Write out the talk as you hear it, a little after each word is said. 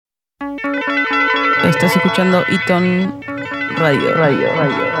Estás escuchando Eton Radio.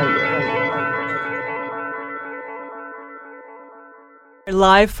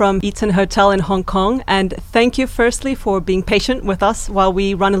 Live from Eton Hotel in Hong Kong, and thank you firstly for being patient with us while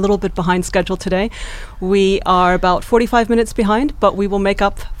we run a little bit behind schedule today. We are about 45 minutes behind, but we will make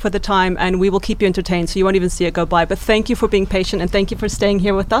up for the time and we will keep you entertained, so you won't even see it go by. But thank you for being patient and thank you for staying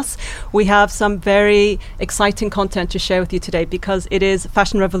here with us. We have some very exciting content to share with you today because it is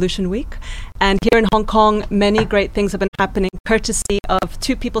Fashion Revolution Week, and here in Hong Kong many great things have been happening courtesy of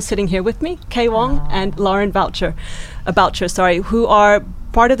two people sitting here with me, Kay Wong and Lauren Boucher, who are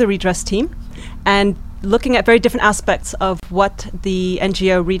part of the Redress team and looking at very different aspects of what the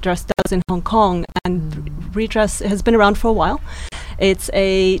NGO Redress does in Hong Kong. And Redress has been around for a while. It's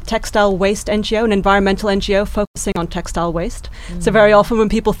a textile waste NGO, an environmental NGO focusing on textile waste. So very often when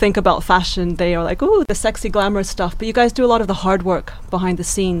people think about fashion, they are like, ooh, the sexy, glamorous stuff. But you guys do a lot of the hard work behind the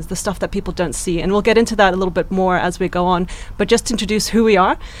scenes, the stuff that people don't see. And we'll get into that a little bit more as we go on. But just to introduce who we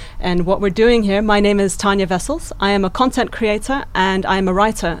are and what we're doing here, my name is Tanya Vessels. I am a content creator and I am a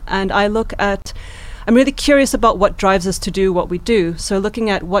writer. And I'm really curious about what drives us to do what we do. So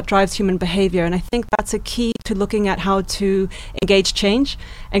looking at what drives human behavior. And I think that's a key to looking at how to engage change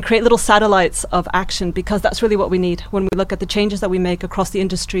and create little satellites of action, because that's really what we need when we look at the changes that we make across the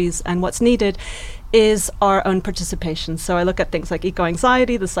industries. And what's needed is our own participation. So I look at things like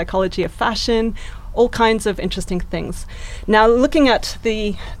eco-anxiety, the psychology of fashion, all kinds of interesting things. Now, looking at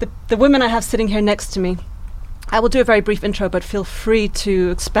the women I have sitting here next to me, I will do a very brief intro, but feel free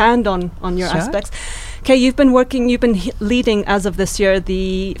to expand on your aspects. Okay, you've been leading, as of this year,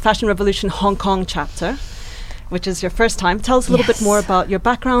 the Fashion Revolution Hong Kong chapter, which is your first time. Tell us a little bit more about your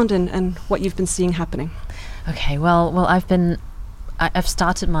background and what you've been seeing happening. Okay, well, I've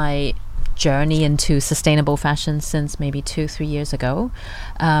started my journey into sustainable fashion since maybe 2-3 years ago.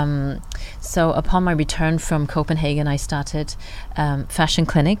 So upon my return from Copenhagen, I started Fashion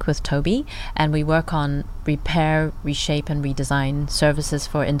Clinic with Toby, and we work on repair, reshape and redesign services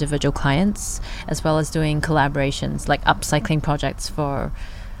for individual clients, as well as doing collaborations like upcycling projects for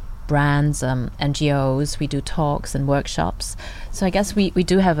brands, NGOs. We do talks and workshops. So I guess we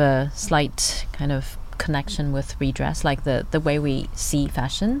do have a slight kind of connection with Redress, like the way we see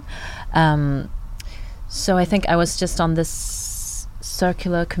fashion. So I think I was just on this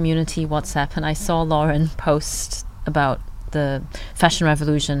circular community WhatsApp and I saw Lauren post about the Fashion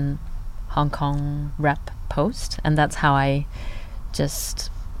Revolution Hong Kong rep post, and that's how I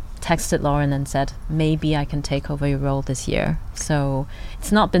just texted Lauren and said, maybe I can take over your role this year. So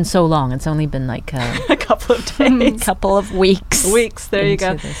it's not been so long. It's only been like a couple of days, couple of weeks. There you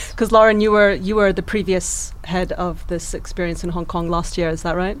go. Because Lauren, you were the previous head of this experience in Hong Kong last year. Is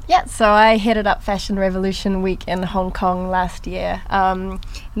that right? Yeah. So I headed up Fashion Revolution Week in Hong Kong last year.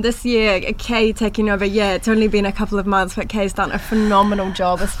 This year, Kay taking over. Yeah, it's only been a couple of months, but Kay's done a phenomenal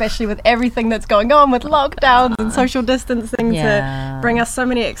job, especially with everything that's going on with lockdowns and social distancing, to bring us so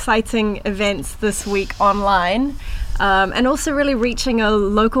many exciting events this week online. And also really reaching a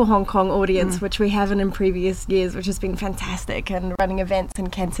local Hong Kong audience, which we haven't in previous years, which has been fantastic, and running events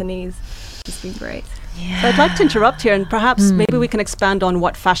in Cantonese has been great. Yeah. So I'd like to interrupt here and perhaps maybe we can expand on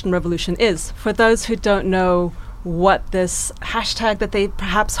what Fashion Revolution is. For those who don't know what this hashtag that they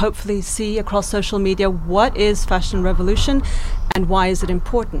perhaps hopefully see across social media, what is Fashion Revolution and why is it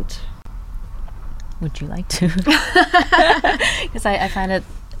important? Would you like to? Because I find it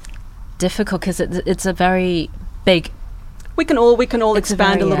difficult because it's a very big. We can all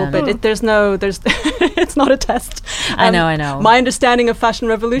expand a little bit. There's it's not a test. I know. My understanding of Fashion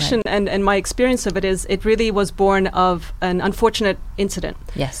Revolution and my experience of it is it really was born of an unfortunate incident.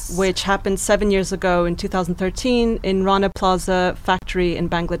 Yes. Which happened 7 years ago in 2013 in Rana Plaza factory in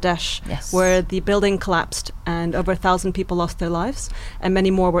Bangladesh. Yes. Where the building collapsed and over 1,000 people lost their lives and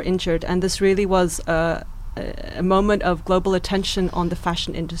many more were injured. And this really was a moment of global attention on the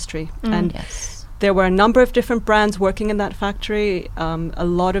fashion industry. And there were a number of different brands working in that factory, a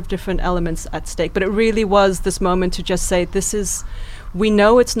lot of different elements at stake. But it really was this moment to just say, we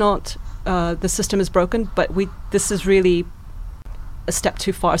know it's not, the system is broken, but this is really a step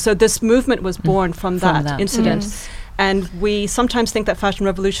too far. So this movement was born from that incident. And we sometimes think that Fashion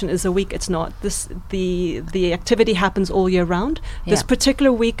Revolution is a week. It's not. The activity happens all year round. Yeah. This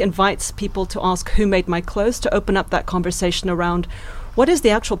particular week invites people to ask who made my clothes, to open up that conversation around what is the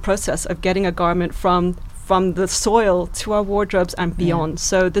actual process of getting a garment from the soil to our wardrobes and beyond.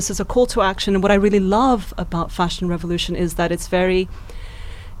 So this is a call to action. And what I really love about Fashion Revolution is that it's very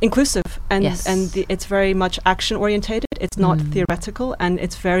inclusive and it's very much action orientated. It's not theoretical, and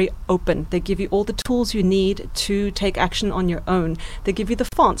it's very open. They give you all the tools you need to take action on your own. They give you the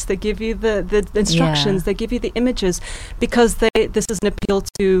fonts, they give you the instructions, they give you the images, because this is an appeal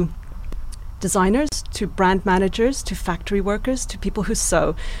to designers, to brand managers, to factory workers, to people who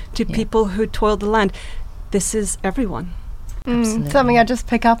sew, to people who toil the land. This is everyone. Something I just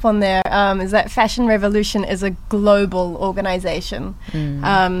pick up on there is that Fashion Revolution is a global organization.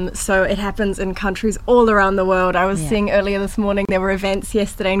 So it happens in countries all around the world. I was seeing earlier this morning there were events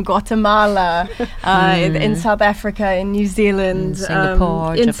yesterday in Guatemala, in South Africa, in New Zealand,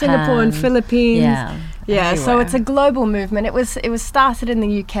 in Singapore and Philippines. Yeah, so it's a global movement. It was started in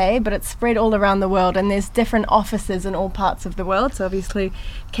the UK, but it's spread all around the world, and there's different offices in all parts of the world. So obviously,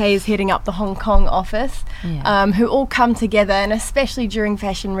 Kay is heading up the Hong Kong office, who all come together, and especially during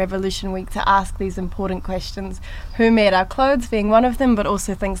Fashion Revolution Week, to ask these important questions. Who made our clothes being one of them, but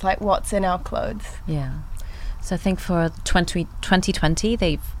also things like what's in our clothes. Yeah. So I think for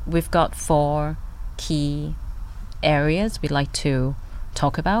 2020, we've got 4 key areas we'd like to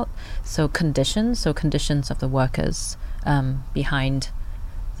talk about. So conditions of the workers behind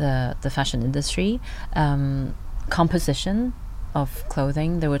the fashion industry, composition of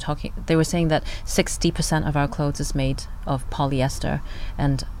clothing. They were saying that 60% of our clothes is made of polyester,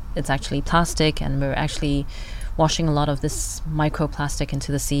 and it's actually plastic, and we're actually washing a lot of this microplastic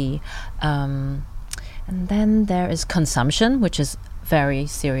into the sea. And then there is consumption, which is very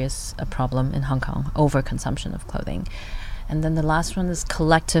serious a problem in Hong Kong, overconsumption of clothing. And then the last one is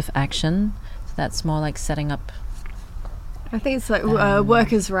collective action. So that's more like setting up. I think it's like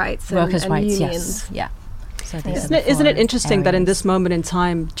workers' rights and unions. Yes. Yeah. So Isn't it interesting that in this moment in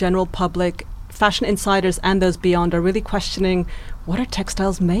time, general public, fashion insiders and those beyond are really questioning, what are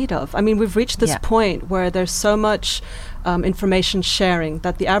textiles made of? I mean, we've reached this point where there's so much information sharing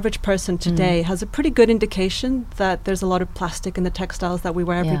that the average person today has a pretty good indication that there's a lot of plastic in the textiles that we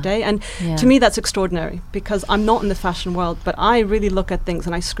wear every day. And to me, that's extraordinary, because I'm not in the fashion world, but I really look at things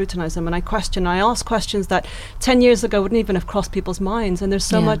and I scrutinize them and I ask questions that 10 years ago wouldn't even have crossed people's minds. And there's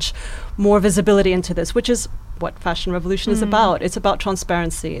so much more visibility into this, which is what Fashion Revolution is about. It's about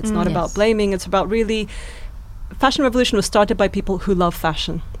transparency. It's not about blaming. It's about really... Fashion Revolution was started by people who love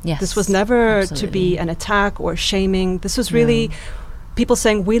fashion. This was never to be an attack or shaming. This was really people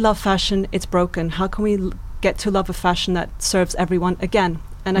saying, we love fashion, it's broken. How can we get to love a fashion that serves everyone again?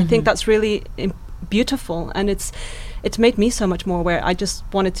 And I think that's really beautiful, and it's made me so much more aware. I just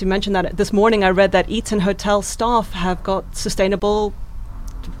wanted to mention that this morning I read that Eton Hotel staff have got sustainable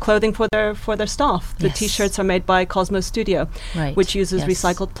clothing for their staff. The t-shirts are made by Cosmos Studio, which uses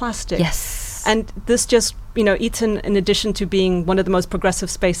recycled plastic. And this just, Eton, in addition to being one of the most progressive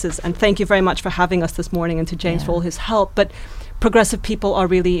spaces, and thank you very much for having us this morning, and to James for all his help, but progressive people are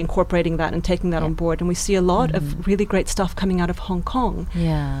really incorporating that and taking that on board, and we see a lot of really great stuff coming out of Hong Kong.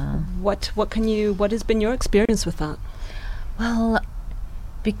 What has been your experience with that? Well,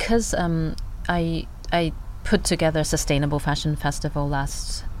 because I put together a Sustainable Fashion Festival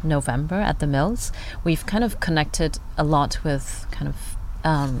last November at the Mills, we've kind of connected a lot with kind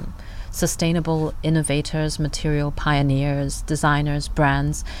of sustainable innovators, material pioneers, designers,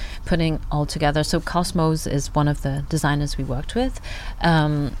 brands, putting all together. So Cosmos is one of the designers we worked with.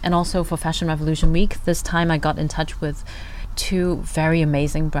 And also for Fashion Revolution Week, this time I got in touch with 2 very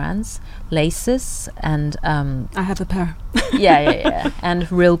amazing brands, Laces and... I have a pair.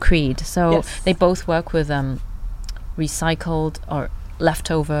 And Real Creed. So they both work with recycled or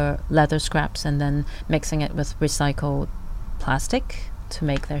leftover leather scraps and then mixing it with recycled plastic to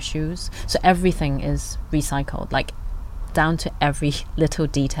make their shoes. So everything is recycled, like down to every little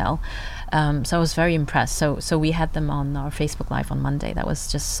detail. So I was very impressed. So we had them on our Facebook Live on Monday. That was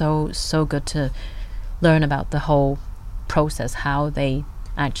just so good to learn about the whole process, how they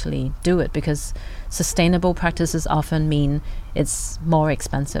actually do it, because sustainable practices often mean it's more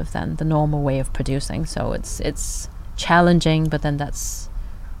expensive than the normal way of producing. So it's challenging, but then that's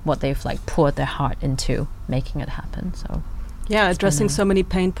what they've like poured their heart into making it happen. So addressing so many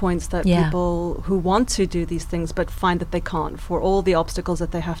pain points that people who want to do these things but find that they can't, for all the obstacles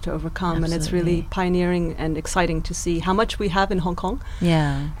that they have to overcome. And it's really pioneering and exciting to see how much we have in Hong Kong.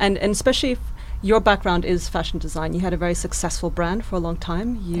 And especially if your background is fashion design. You had a very successful brand for a long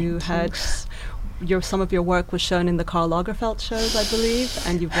time. You had some of your work was shown in the Karl Lagerfeld shows, I believe,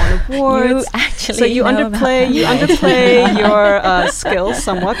 and you've won awards. So you underplay your skills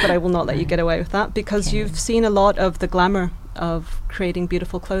somewhat, but I will not let you get away with that, because you've seen a lot of the glamour of creating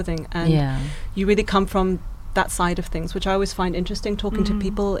beautiful clothing, and you really come from that side of things, which I always find interesting, talking to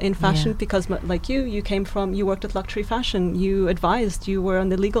people in fashion, because like you worked with luxury fashion, you advised, you were on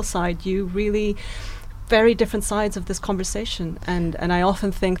the legal side, you really very different sides of this conversation, and I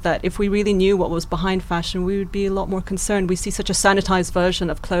often think that if we really knew what was behind fashion, we would be a lot more concerned. We see such a sanitized version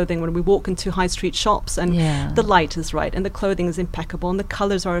of clothing when we walk into high street shops, and the light is right, and the clothing is impeccable, and the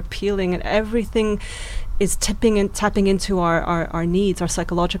colors are appealing, and everything is tapping into our needs, our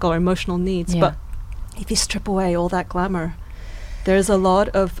psychological, our emotional needs. But if you strip away all that glamour, there's a lot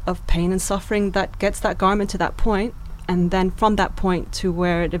of pain and suffering that gets that garment to that point, and then from that point to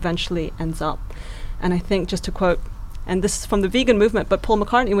where it eventually ends up. And I think, just to quote, and this is from the vegan movement, but Paul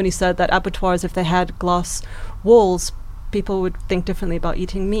McCartney, when he said that abattoirs, if they had glass walls, people would think differently about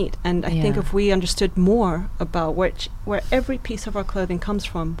eating meat. And I think if we understood more about where every piece of our clothing comes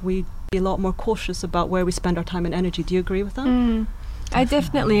from, we'd be a lot more cautious about where we spend our time and energy. Do you agree with that? I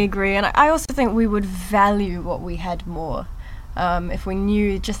definitely agree. And I also think we would value what we had more. If we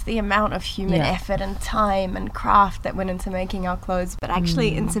knew just the amount of human effort and time and craft that went into making our clothes, but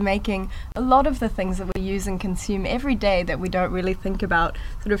actually into making a lot of the things that we use and consume every day that we don't really think about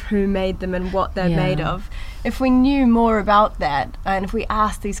sort of who made them and what they're made of. If we knew more about that, and if we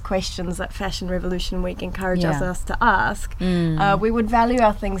asked these questions that Fashion Revolution Week encourages us to ask, we would value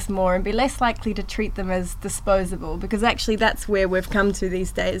our things more and be less likely to treat them as disposable, because actually that's where we've come to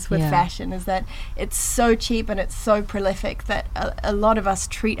these days with fashion, is that it's so cheap and it's so prolific that a lot of us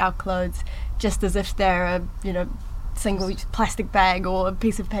treat our clothes just as if they're a single plastic bag or a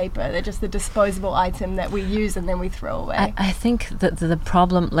piece of paper. They're just a disposable item that we use and then we throw away. I think that the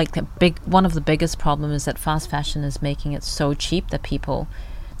problem, like one of the biggest problems, is that fast fashion is making it so cheap that people,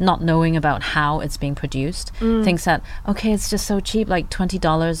 not knowing about how it's being produced, thinks that, okay, it's just so cheap, like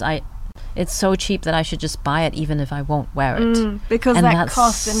 $20, it's so cheap that I should just buy it even if I won't wear it. Because and that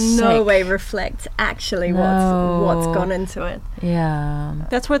cost in no way reflects actually what's gone into it. Yeah.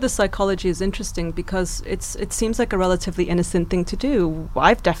 That's where the psychology is interesting, because it seems like a relatively innocent thing to do.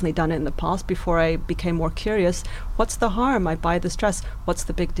 I've definitely done it in the past before I became more curious. What's the harm? I buy this dress. What's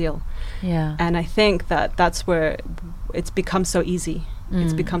the big deal? Yeah. And I think that's where it's become so easy.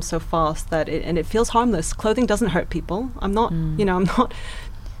 It's become so fast that it feels harmless. Clothing doesn't hurt people. I'm not, I'm not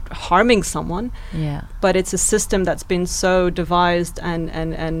harming someone, but it's a system that's been so devised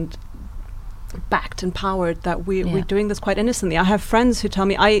and backed and powered that we're doing this quite innocently. I have friends who tell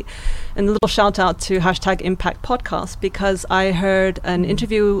me, and a little shout out to #Impact Podcast, because I heard a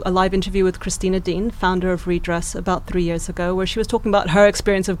live interview with Christina Dean, founder of Redress, about 3 years ago, where she was talking about her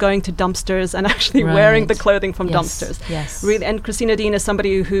experience of going to dumpsters and actually wearing the clothing from dumpsters. Yes. Really, and Christina Dean is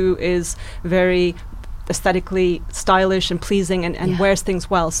somebody who is very aesthetically stylish and pleasing and wears things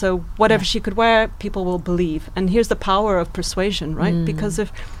well. So whatever she could wear, people will believe. And here's the power of persuasion, right? Because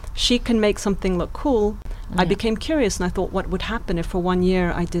if she can make something look cool, I became curious and I thought, what would happen if for 1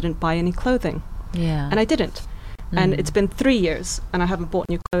 year I didn't buy any clothing? Yeah. And I didn't. And it's been 3 years and I haven't bought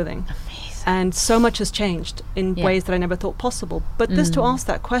new clothing. Amazing. And so much has changed in ways that I never thought possible. But this to ask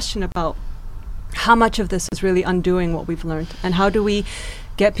that question about how much of this is really undoing what we've learned, and how do we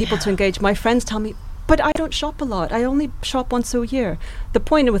get people to engage? My friends tell me, but I don't shop a lot. I only shop once a year. The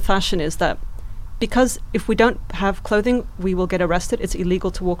point with fashion is that because if we don't have clothing, we will get arrested. It's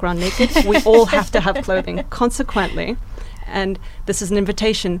illegal to walk around naked. We all have to have clothing. Consequently, and this is an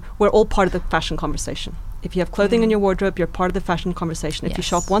invitation, we're all part of the fashion conversation. If you have clothing in your wardrobe, you're part of the fashion conversation. If you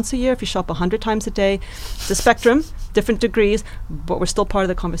shop once a year, if you shop 100 times a day, it's a spectrum, different degrees, but we're still part of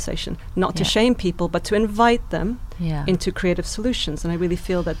the conversation. Not to shame people, but to invite them into creative solutions. And I really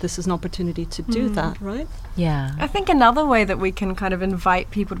feel that this is an opportunity to do that, right? Yeah. I think another way that we can kind of invite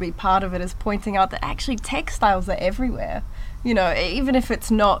people to be part of it is pointing out that actually textiles are everywhere. Even if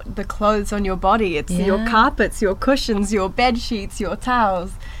it's not the clothes on your body, it's your carpets, your cushions, your bed sheets, your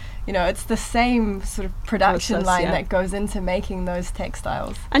towels. It's the same sort of production line that goes into making those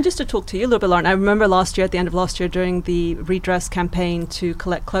textiles. And just to talk to you a little bit, Lauren, I remember at the end of last year, during the Redress campaign to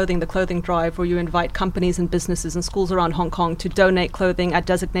collect clothing, the clothing drive, where you invite companies and businesses and schools around Hong Kong to donate clothing at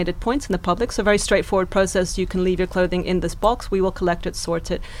designated points in the public. So very straightforward process. You can leave your clothing in this box. We will collect it, sort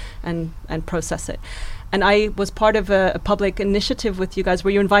it, and process it. And I was part of a public initiative with you guys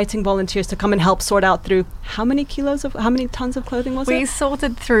where you're inviting volunteers to come and help sort out through how many tons of clothing was it? We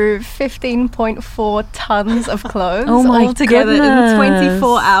sorted through 15.4 tons of clothes all together in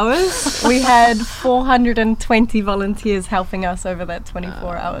 24 hours. We had 420 volunteers helping us over that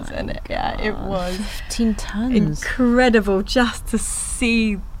 24 hours. And it was 15 tons. Incredible just to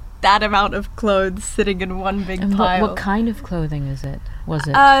see that amount of clothes sitting in one big pile. What kind of clothing is it? was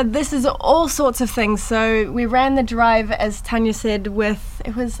it? This is all sorts of things. So we ran the drive, as Tanya said, with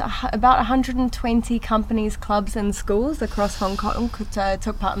it was about 120 companies, clubs, and schools across Hong Kong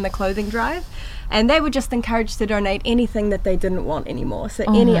took part in the clothing drive, and they were just encouraged to donate anything that they didn't want anymore. So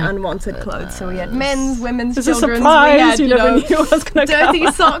any unwanted clothes. So we had men's, women's, It's children's. a surprise. We had, You never knew what was going to come.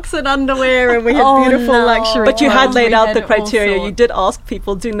 dirty socks and underwear, and we had beautiful luxury. But you had clothes. laid We out had the all criteria. You sorts. did ask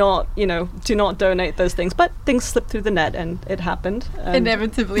people, do not donate those things. But things slipped through the net, and it happened.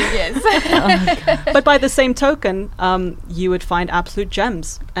 Inevitably, yes. But by the same token, you would find absolute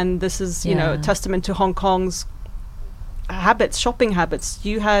gems, and this is a Yeah. testament to Hong Kong's shopping habits.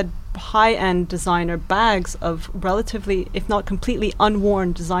 You had high-end designer bags of relatively, if not completely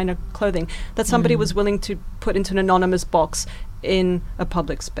unworn designer clothing that somebody was willing to put into an anonymous box in a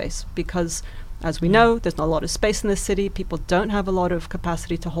public space, because as we know, there's not a lot of space in the city. People don't have a lot of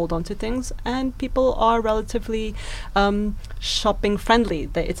capacity to hold on to things, and people are relatively shopping friendly.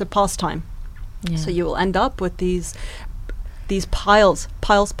 It's a pastime. Yeah. So you will end up with these piles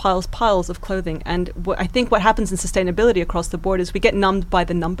of clothing. And I think what happens in sustainability across the board is we get numbed by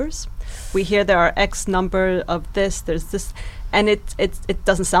the numbers. We hear there are X number of this, there's this, and it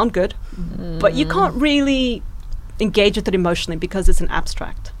doesn't sound good, but you can't really engage with it emotionally because it's an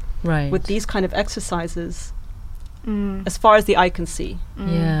abstract. Right. With these kind of exercises, as far as the eye can see.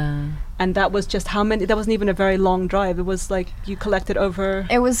 Yeah. And that was just how many, that wasn't even a very long drive. It was like you collected over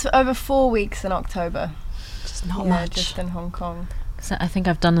It was over 4 weeks in October. just not Yeah, much. just in Hong Kong. So I think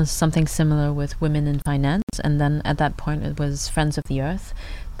I've done something similar with Women in Finance, and then at that point it was Friends of the Earth.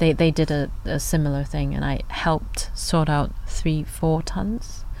 They did a similar thing, and I helped sort out 3-4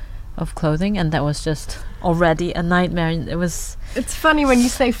 tons of clothing, and that was just already a nightmare. It was It's funny when you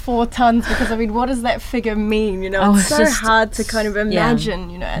say 4 tons, because I mean, what does that figure mean? Oh, It's it's so just- hard to kind of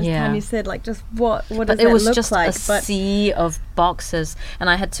imagine. As Yeah. Tanya said, like just what does but that it was look just like? a sea of boxes, and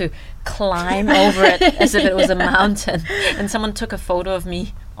I had to climb over it as if it was a mountain. And someone took a photo of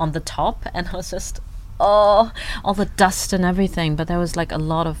me on the top, and I was just all the dust and everything. But there was like a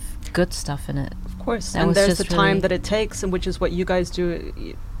lot of good stuff in it. Of course, That and was there's the just time really- that it takes, and which is what you guys do.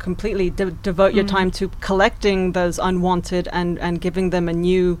 Completely devote your time to collecting those unwanted and giving them a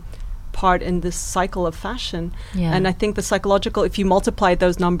new part in this cycle of fashion. Yeah. And I think the psychological, if you multiply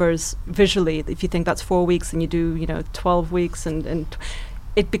those numbers visually, if you think that's 4 weeks and you do 12 weeks and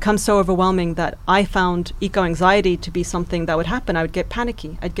it becomes so overwhelming that I found eco-anxiety to be something that would happen. I would get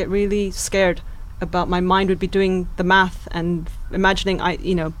panicky. I'd get really scared about, my mind would be doing the math and imagining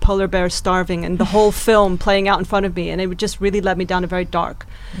polar bears starving and the whole film playing out in front of me, and it would just really let me down a very dark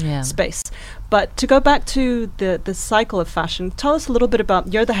Yeah. space. But to go back to the cycle of fashion, tell us a little bit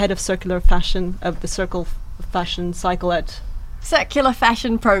about, you're the head of circular fashion, of the Circle Fashion Cycle at Circular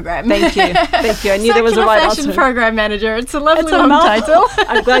Fashion Program. Thank you. Thank you. I knew there was a right Fashion answer. Program Manager. It's a lovely It's a long mouthful. title.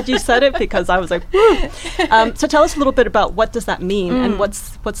 I'm glad you said it, because I was like, woo. So tell us a little bit about what does that mean, and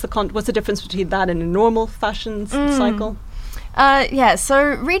what's the difference between that and a normal fashion cycle?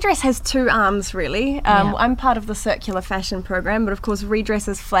 So Redress has 2 arms, really. Yeah. I'm part of the Circular Fashion Program, but of course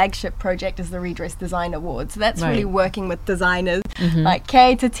Redress's flagship project is the Redress Design Awards. So that's really Right. working with designers like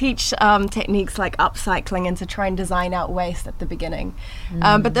Kay to teach techniques like upcycling and to try and design out waste at the beginning.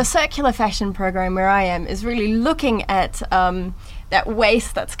 But the Circular Fashion Program, where I am, is really looking at that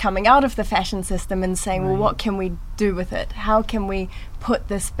waste that's coming out of the fashion system and saying, well, what can we do with it? How can we put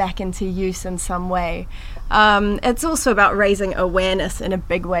this back into use in some way? It's also about raising awareness in a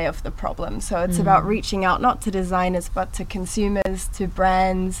big way of the problem. So it's about reaching out not to designers, but to consumers, to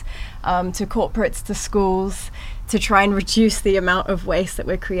brands, to corporates, to schools, to try and reduce the amount of waste that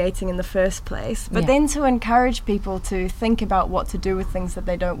we're creating in the first place. But Yeah. then to encourage people to think about what to do with things that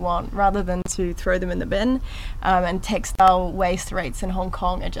they don't want, rather than to throw them in the bin. And textile waste rates in Hong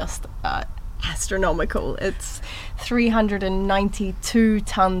Kong are just astronomical. It's 392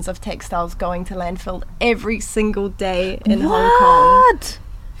 tons of textiles going to landfill every single day in Hong Kong.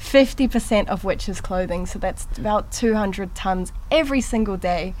 50% of which is clothing, so that's about 200 tons every single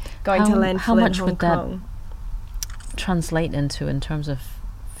day going to landfill how much in Hong would that Kong. translate into in terms of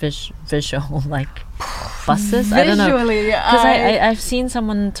visual, like buses? I don't know. Visually, Because I've seen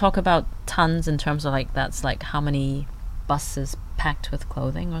someone talk about tons in terms of like, that's like how many buses packed with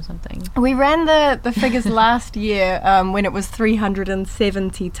clothing or something. we ran the figures last year when it was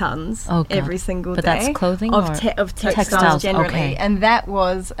 370 tons Oh, God. every single But day. that's clothing of, or of textiles, textiles, generally, okay. and that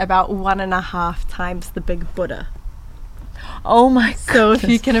was about 1.5 times the big Buddha. Oh my god. So if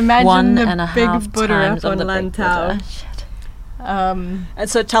you can imagine One the and a big half Buddha times up of on the big Lantau. Buddha. Shit. And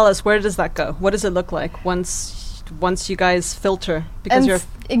so tell us, where does that go? What does it look like once once you guys filter? Because you're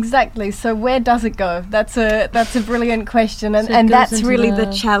exactly. So where does it go? That's a brilliant question, and, So it and goes that's into really the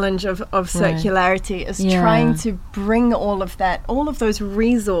the- challenge of circularity is trying to bring all of those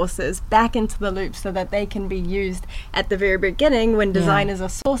resources back into the loop so that they can be used at the very beginning when designers are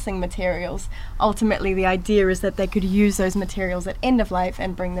sourcing materials. Ultimately, the idea is that they could use those materials at end of life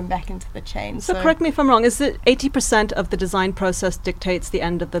and bring them back into the chain. So correct me if I'm wrong, is it 80% of the design process dictates the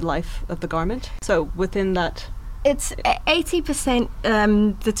end of the life of the garment? So within that... It's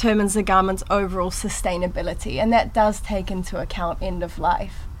 80% determines the garment's overall sustainability, and that does take into account end of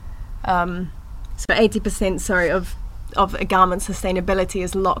life. So 80%, of a garment's sustainability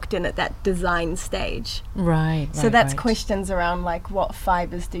is locked in at that design stage. Right. So that's questions around like what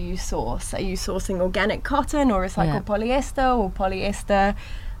fibers do you source? Are you sourcing organic cotton or recycled polyester or polyester?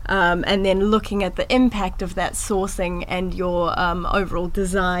 And then looking at the impact of that sourcing and your overall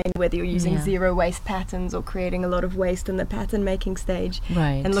design, whether you're using zero waste patterns or creating a lot of waste in the pattern making stage,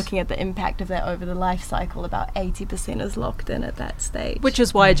 Right. and looking at the impact of that over the life cycle, about 80% is locked in at that stage. Which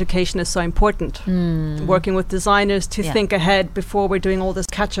is why education is so important. Working with designers to think ahead before we're doing all this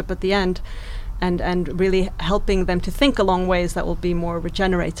catch-up at the end. And really helping them to think along ways that will be more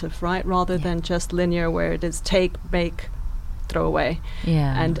regenerative, right? Rather than just linear where it is take, make, throw away.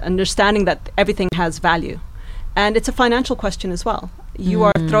 And understanding that everything has value. And it's a financial question as well. You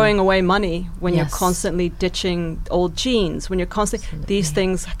are throwing away money when you're constantly ditching old jeans, when you're constantly, these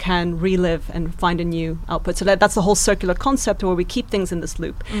things can relive and find a new output. So that's the whole circular concept where we keep things in this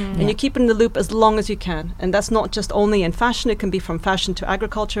loop. And you keep it in the loop as long as you can. And that's not just only in fashion, it can be from fashion to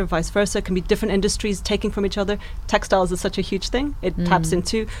agriculture, vice versa. It can be different industries taking from each other. Textiles is such a huge thing. It taps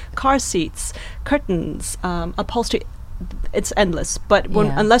into car seats, curtains, upholstery. It's endless. But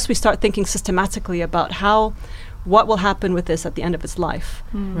unless we start thinking systematically about what will happen with this at the end of its life,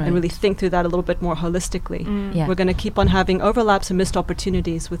 and really think through that a little bit more holistically, we're going to keep on having overlaps and missed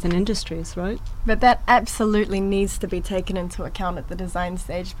opportunities within industries, right? But that absolutely needs to be taken into account at the design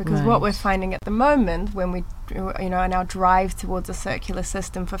stage, because what we're finding at the moment when we in our drive towards a circular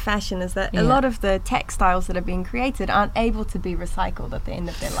system for fashion is that a lot of the textiles that are being created aren't able to be recycled at the end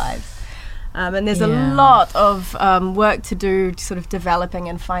of their lives. And there's a lot of work to do sort of developing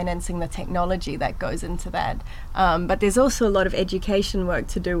and financing the technology that goes into that. But there's also a lot of education work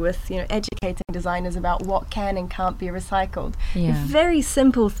to do with, educating designers about what can and can't be recycled. Very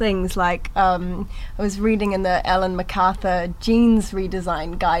simple things like I was reading in the Ellen MacArthur jeans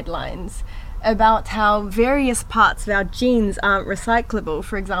redesign guidelines about how various parts of our jeans aren't recyclable.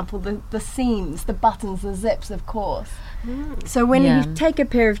 For example, the seams, the buttons, the zips, of course. So when you take a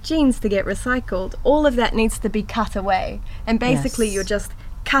pair of jeans to get recycled, all of that needs to be cut away. And basically you're just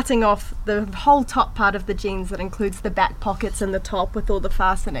cutting off the whole top part of the jeans that includes the back pockets and the top with all the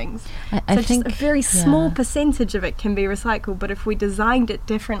fastenings. I think just a very small percentage of it can be recycled, but if we designed it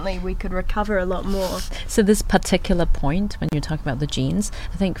differently, we could recover a lot more. So this particular point, when you talk about the jeans,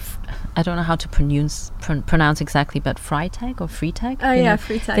 I think, I don't know how to pronounce exactly, but Freitag or Freitag? Oh yeah,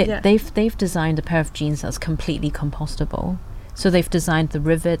 Freitag, They've designed a pair of jeans that's completely compostable. So they've designed the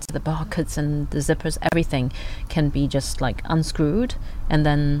rivets, the pockets and the zippers, everything can be just like unscrewed, and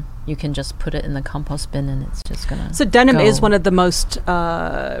then you can just put it in the compost bin and it's just gonna So denim go. is one of the most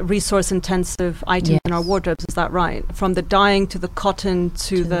resource intensive items in our wardrobes, is that right? From the dyeing to the cotton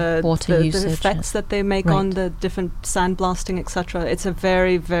to the water the usage, effects that they make on the different sandblasting, etc. It's a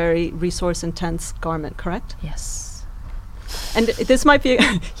very, very resource intense garment, correct? Yes. And this might be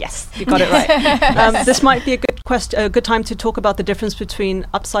yes, you got it right. This might be a good time to talk about the difference between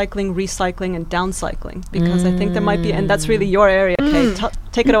upcycling, recycling, and downcycling, because I think there might be, and that's really your area. Kate,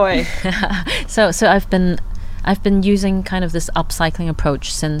 take it away. So I've been using kind of this upcycling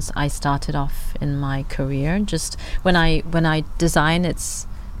approach since I started off in my career. Just when I design, it's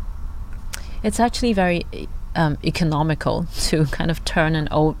actually very economical to kind of turn an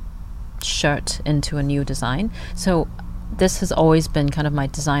old shirt into a new design. So this has always been kind of my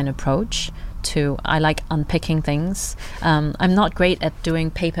design approach. I like unpicking things. I'm not great at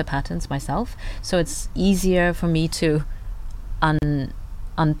doing paper patterns myself, so it's easier for me to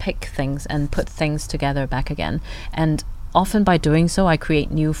unpick things and put things together back again. And often by doing so, I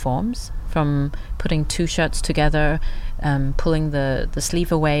create new forms, from putting two shirts together, pulling the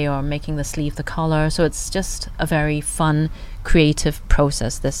sleeve away or making the sleeve the collar. So it's just a very fun, creative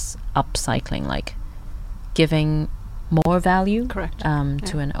process, this upcycling, like giving more value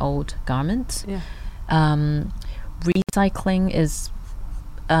to an old garment. Recycling is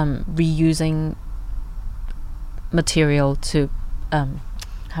reusing material to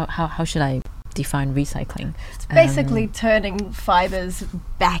how should I define recycling. It's basically turning fibers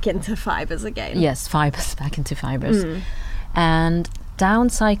back into fibers again. Yes, fibers back into fibers. And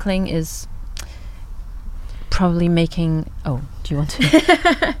downcycling is probably making... Oh, do you want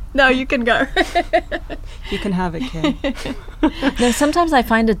to? No, you can go. You can have it, Kay. No, sometimes I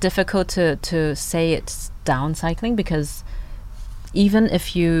find it difficult to say it's downcycling, because even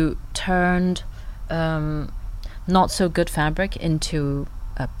if you turned not so good fabric into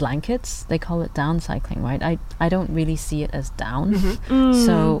blankets, they call it downcycling, right? I don't really see it as down.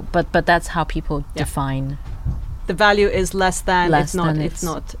 So, but that's how people define. The value is less than. Less it's not. than It's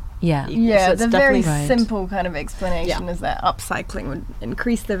not. Yeah. equal. Yeah, So it's the very definitely- Right. simple kind of explanation is that upcycling would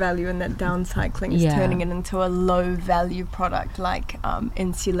increase the value, and that downcycling is Yeah. turning it into a low value product like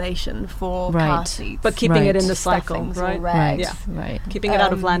insulation for car Right. seats. But keeping it Right. in the cycle, Stuffings or right? rags. Yeah. Right. Keeping it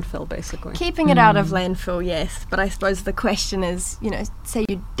out of Um, landfill, basically. Keeping it out of landfill, yes, but I suppose the question is, say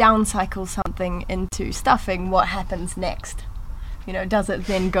you downcycle something into stuffing, what happens next? Does it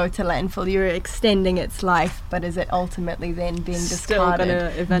then go to landfill? You're extending its life, but is it ultimately then being Still gonna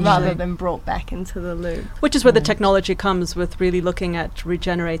discarded eventually- rather than brought back into the loop? Which is where the technology comes with really looking at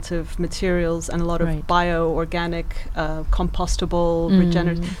regenerative materials and a lot of Right. bio-organic, compostable,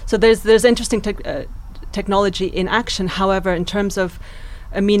 regenerative. So there's interesting technology in action. However, in terms of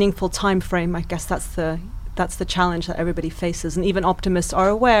a meaningful time frame, I guess that's the challenge that everybody faces, and even optimists are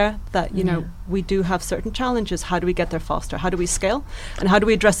aware that we do have certain challenges. How do we get there faster? How do we scale? And how do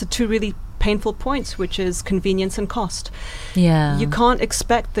we address the two really painful points, which is convenience and cost? Yeah. You can't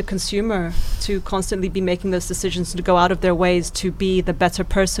expect the consumer to constantly be making those decisions, to go out of their ways to be the better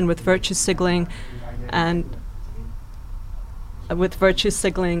person with virtue signaling and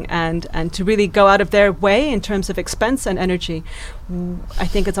and to really go out of their way in terms of expense and energy. I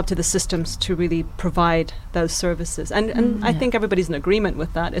think it's up to the systems to really provide those services. And I think everybody's in agreement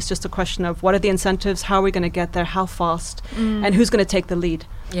with that. It's just a question of what are the incentives, how are we going to get there, how fast, and who's going to take the lead.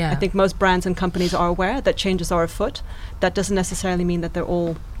 Yeah. I think most brands and companies are aware that changes are afoot. That doesn't necessarily mean that they're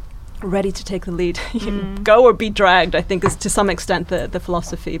all ready to take the lead. Go or be dragged, I think, is to some extent the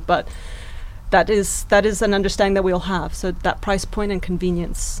philosophy. But that is an understanding that we all have. So that price point and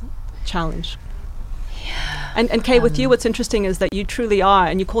convenience challenge. Yeah. And Kay, with you, what's interesting is that you truly are,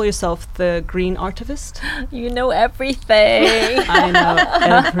 and you call yourself the green artivist. You know everything. I know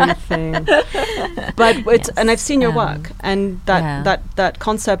everything. But it's, and I've seen your work, and that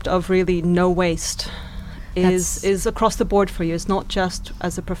concept of really no waste is across the board for you. It's not just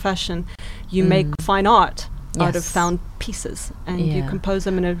as a profession. You make fine art out of found pieces, and you compose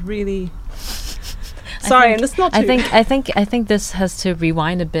them in a really sorry, and it's not too I think this has to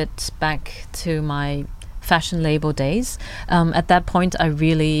rewind a bit back to my fashion label days. At that point, I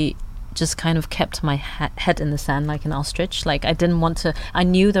really just kind of kept my head in the sand like an ostrich. Like, I didn't want to. I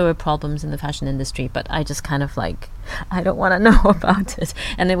knew there were problems in the fashion industry, but I just kind of like, I don't want to know about it.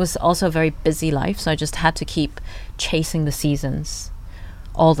 And it was also a very busy life, so I just had to keep chasing the seasons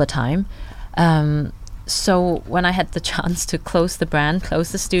all the time. So when I had the chance to close the brand,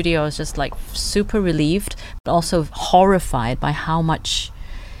 close the studio, I was just like super relieved, but also horrified by how much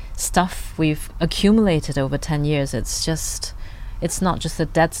stuff we've accumulated over 10 years. It's not just the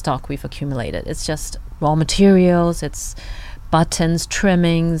dead stock we've accumulated. It's just raw materials, it's buttons,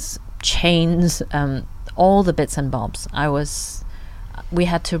 trimmings, chains, all the bits and bobs. We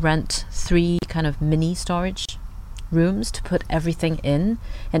had to rent 3 kind of mini storage rooms to put everything in.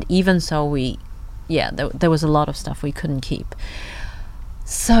 And even so, there was a lot of stuff we couldn't keep.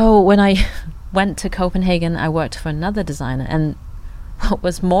 So when I went to Copenhagen, I worked for another designer, and what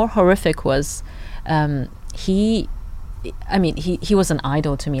was more horrific was he was an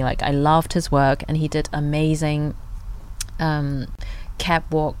idol to me. Like, I loved his work, and he did amazing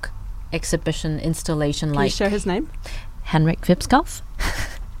catwalk exhibition installation. Can you share his name? Henrik Vipskov.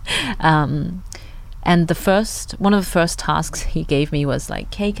 And one of the first tasks he gave me was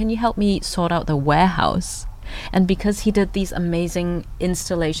like, "Hey, can you help me sort out the warehouse?" And because he did these amazing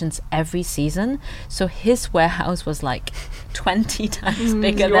installations every season, so his warehouse was like 20 times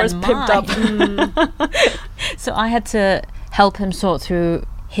bigger yours than mine. pimped up. So I had to help him sort through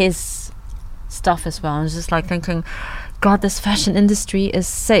his stuff as well. I was just like thinking, God, this fashion industry is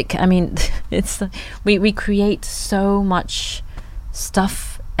sick. I mean, we create so much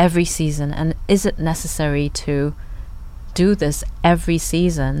stuff every season, and is it necessary to do this every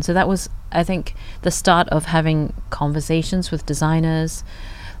season? So that was, I think, the start of having conversations with designers.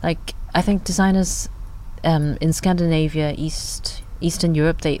 Like, I think designers in Scandinavia, Eastern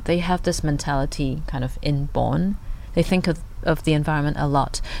Europe, they have this mentality kind of inborn. They think of the environment a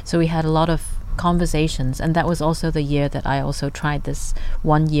lot. So we had a lot of conversations. And that was also the year that I also tried this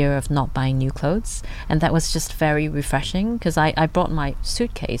 1 year of not buying new clothes, and that was just very refreshing, because I brought my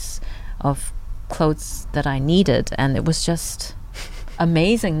suitcase of clothes that I needed, and it was just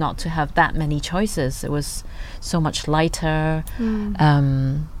amazing not to have that many choices. It was so much lighter.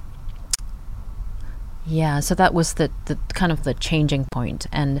 So that was the kind of the changing point.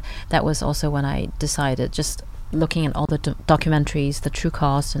 And that was also when I decided, just looking at all the documentaries, the true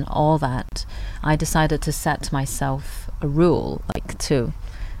cost and all that, I decided to set myself a rule, like to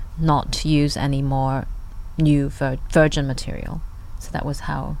not use any more new virgin material. So that was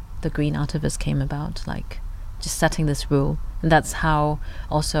how the Green Artivist came about, like just setting this rule. And that's how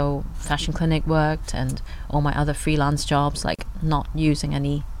also Fashion Clinic worked, and all my other freelance jobs, like not using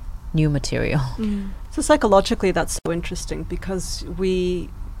any new material. So psychologically, that's so interesting, because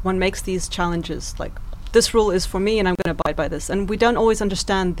one makes these challenges, like this rule is for me and I'm going to abide by this, and we don't always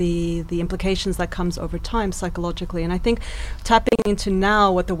understand the implications that comes over time psychologically. And I think tapping into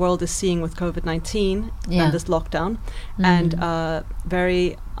now what the world is seeing with COVID-19 and this lockdown, and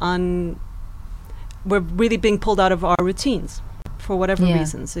we're really being pulled out of our routines for whatever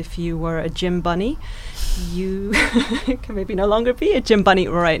reasons. If you were a gym bunny, you can maybe no longer be a gym bunny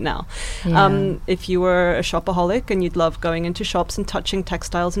right now. If you were a shopaholic and you'd love going into shops and touching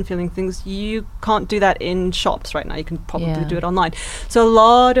textiles and feeling things, you can't do that in shops right now. You can probably do it online. So a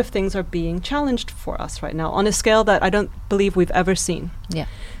lot of things are being challenged for us right now on a scale that I don't believe we've ever seen.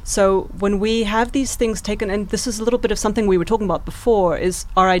 So when we have these things taken, and this is a little bit of something we were talking about before, is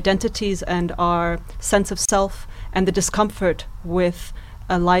our identities and our sense of self and the discomfort with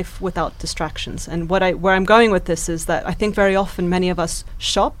a life without distractions. And where I'm going with this is that I think very often many of us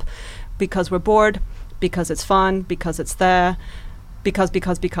shop because we're bored, because it's fun, because it's there, because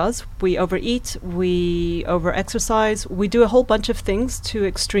we overeat, we over-exercise, we do a whole bunch of things to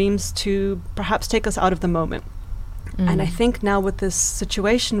extremes to perhaps take us out of the moment. And I think now with this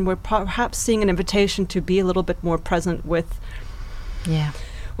situation, we're perhaps seeing an invitation to be a little bit more present with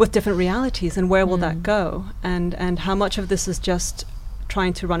different realities, and where will that go, and how much of this is just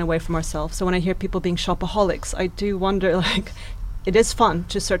trying to run away from ourselves. So when I hear people being shopaholics, I do wonder, like, it is fun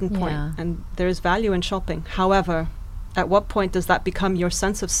to a certain point, and there is value in shopping. However, at what point does that become your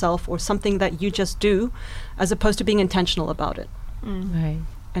sense of self, or something that you just do as opposed to being intentional about it? Right.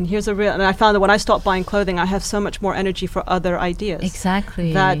 And and I found that when I stopped buying clothing, I have so much more energy for other ideas.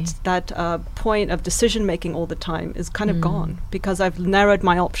 Exactly. That point of decision making all the time is kind of gone, because I've narrowed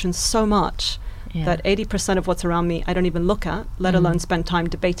my options so much that 80% of what's around me I don't even look at, let alone spend time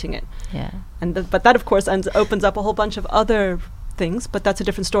debating it. But that of course opens up a whole bunch of other things, but that's a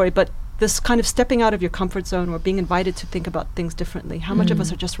different story. But this kind of stepping out of your comfort zone, or being invited to think about things differently, how much of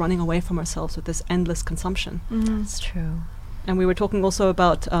us are just running away from ourselves with this endless consumption? That's true. And we were talking also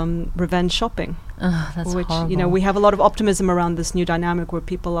about revenge shopping, that's which horrible. we have a lot of optimism around this new dynamic where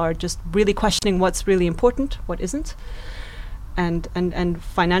people are just really questioning what's really important, what isn't, and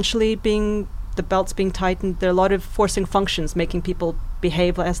financially the belts being tightened. There are a lot of forcing functions, making people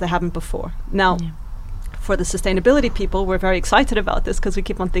behave as they haven't before. Now, for the sustainability people, we're very excited about this, because we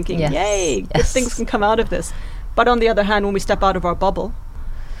keep on thinking, yay, good things can come out of this. But on the other hand, when we step out of our bubble,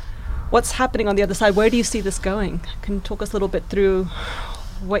 what's happening on the other side? Where do you see this going? Can you talk us a little bit through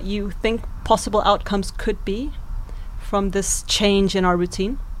what you think possible outcomes could be from this change in our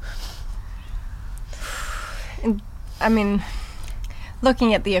routine? I mean,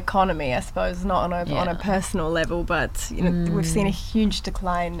 looking at the economy, I suppose, not on a personal level, but we've seen a huge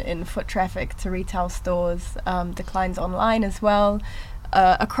decline in foot traffic to retail stores, declines online as well.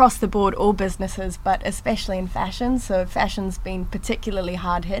 Across the board, all businesses, but especially in fashion. So fashion's been particularly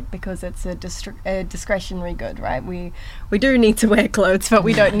hard hit because it's a discretionary good, right? We do need to wear clothes, but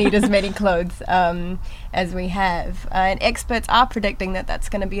we don't need as many clothes as we have. And experts are predicting that that's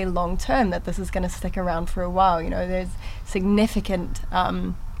going to be a long term, that this is going to stick around for a while. There's significant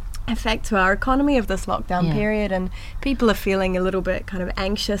effect to our economy of this lockdown period, and people are feeling a little bit kind of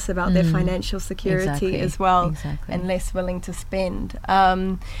anxious about their financial security as well, and less willing to spend.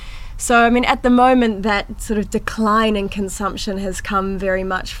 So I mean, at the moment, that sort of decline in consumption has come very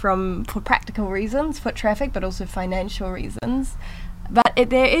much for practical reasons, foot traffic, but also financial reasons. But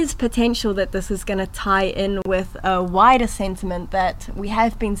there is potential that this is going to tie in with a wider sentiment that we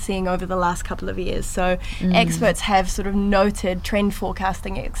have been seeing over the last couple of years. So experts have sort of noted, trend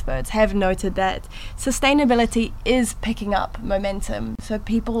forecasting experts have noted that sustainability is picking up momentum. So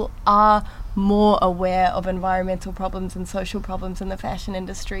people are more aware of environmental problems and social problems in the fashion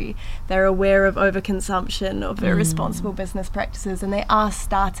industry. They're aware of overconsumption, of irresponsible business practices, and they are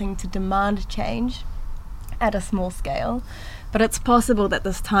starting to demand change at a small scale. But it's possible that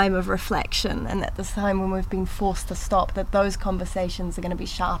this time of reflection and at this time when we've been forced to stop, that those conversations are going to be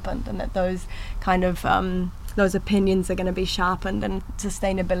sharpened, and that those kind of those opinions are going to be sharpened, and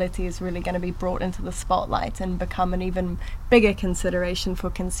sustainability is really going to be brought into the spotlight and become an even bigger consideration for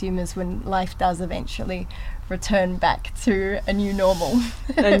consumers when life does eventually return back to a new normal.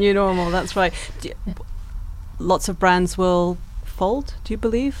 A new normal, that's right. Lots of brands will fold, do you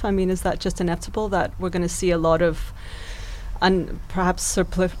believe? I mean, is that just inevitable that we're going to see a lot of perhaps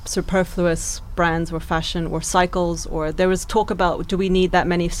superfluous brands or fashion or cycles? Or there was talk about, do we need that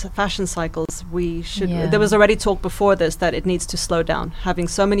many fashion cycles? We should. Yeah. There was already talk before this that it needs to slow down. Having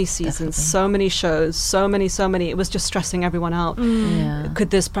so many seasons, Definitely. so many shows, so many. It was just stressing everyone out. Yeah. Could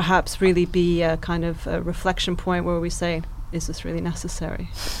this perhaps really be a kind of a reflection point where we say, is this really necessary?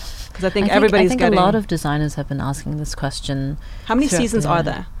 Because I think everybody's I think getting. a lot of designers have been asking this question. How many throughout seasons the are year.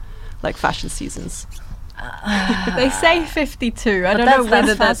 there? Like fashion seasons? They say 52. I But don't that's, know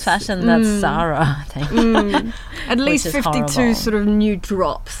whether that's that's fast fashion. That's Zara, I think. At least is 52 horrible. sort of new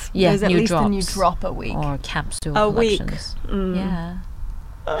drops. Yeah, There's at new least a new drops. drop a week. Or capsule A week. collections. Mm. Yeah.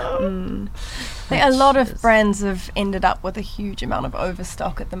 I think a lot of brands have ended up with a huge amount of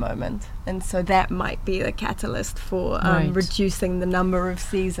overstock at the moment, and so that might be the catalyst for Right. reducing the number of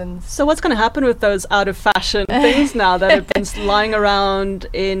seasons. So what's going to happen with those out of fashion things now that have been lying around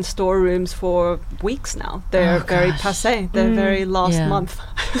in storerooms for weeks now? They're Oh, very gosh. passé. They're very last Yeah. month.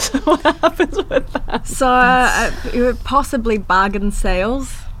 So what happens with that? So possibly bargain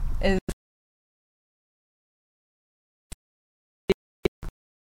sales is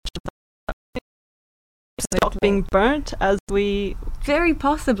Stop being burnt as we. very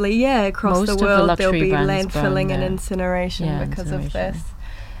possibly, yeah, across Most the of the world there'll luxury be brands burn landfilling and their- incineration Yeah, because of incineration. this.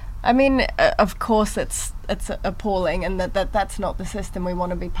 I mean, of course, it's appalling, and that's not the system we want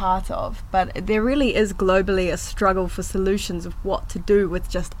to be part of. But there really is globally a struggle for solutions of what to do with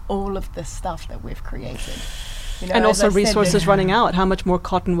just all of this stuff that we've created. You know, And as also I said, resources running out. How much more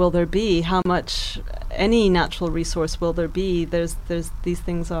cotton will there be? How much any natural resource will there be? There's these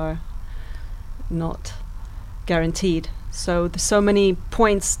things are not guaranteed. So there's so many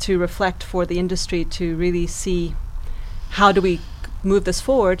points to reflect for the industry to really see how do we move this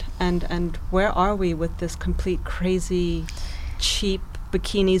forward, and where are we with this complete crazy cheap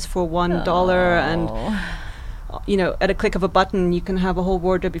bikinis for $1 and you know, at a click of a button you can have a whole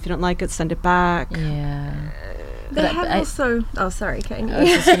wardrobe. If you don't like it, send it back. Yeah. They But have I- also. Oh, sorry, Kane. I was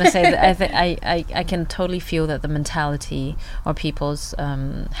just going to say that I can totally feel that the mentality or people's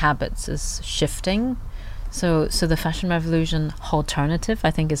habits is shifting. So the fashion revolution alternative,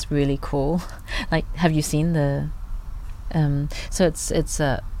 I think, is really cool. Like, have you seen the? So it's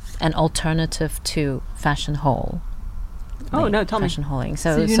an alternative to fashion haul. Oh, like no, tell me. fashion hauling.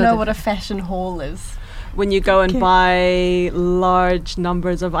 So So you so know the- what a fashion haul is. When you go and buy large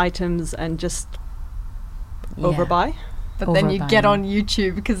numbers of items and just yeah. overbuy. But then you get Overbuying. on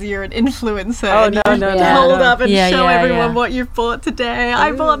YouTube because you're an influencer. Oh, and no, you no, no, hold no. up and Yeah, show yeah, everyone yeah. what you've bought today.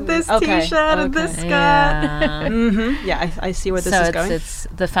 I bought this Okay, T-shirt and this okay. skirt. Yeah. Mm-hmm. Yeah, I see where this so is it's, going. it's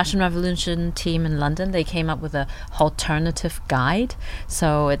the Fashion Revolution team in London. They came up with a alternative guide.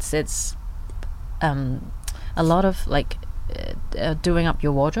 So it's a lot of like doing up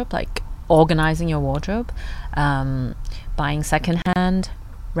your wardrobe, like organizing your wardrobe, buying secondhand,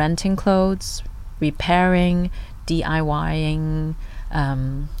 renting clothes, repairing, DIYing.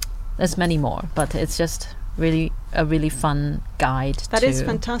 There's many more, but it's just really a really fun guide. That is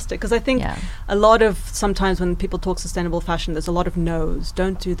fantastic, because I think Yeah. a lot of sometimes when people talk sustainable fashion, there's a lot of no's.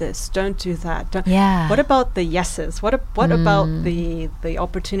 Don't do this. Don't do that. Don't. Yeah. What about the yeses? What about the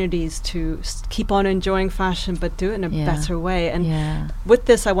opportunities to keep on enjoying fashion, but do it in a Yeah. better way? And Yeah. with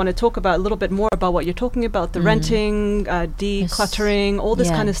this, I want to talk about a little bit more about what you're talking about, the renting, decluttering, all this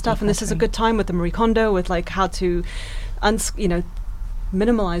Yeah, kind of stuff. And this is a decluttering. good time with the Marie Kondo, with like how to,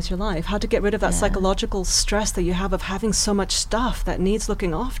 minimize your life, how to get rid of that Yeah. psychological stress that you have of having so much stuff that needs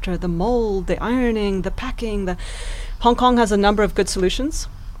looking after, the mold, the ironing, the packing. Hong Kong has a number of good solutions.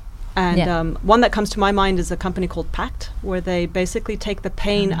 And Yeah. one that comes to my mind is a company called Pact, where they basically take the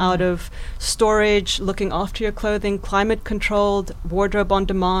pain out of storage, looking after your clothing, climate controlled, wardrobe on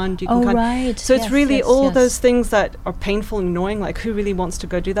demand. You Oh, can right. So it's Yes, really yes, all yes. those things that are painful and annoying, like who really wants to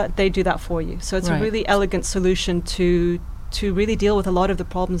go do that? They do that for you. So it's a Right. really elegant solution to really deal with a lot of the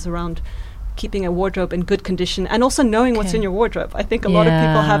problems around keeping a wardrobe in good condition and also knowing what's Okay. in your wardrobe. I think a lot of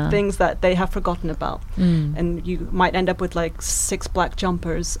people Yeah. have things that they have forgotten about. Mm. And you might end up with like 6 black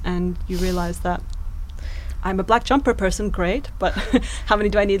jumpers and you realize that I'm a black jumper person, great, but how many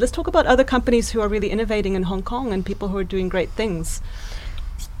do I need? Let's talk about other companies who are really innovating in Hong Kong and people who are doing great things.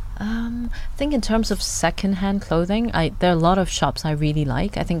 I think in terms of secondhand clothing, there are a lot of shops I really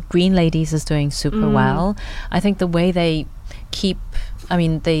like. I think Green Ladies is doing super well. I think the way they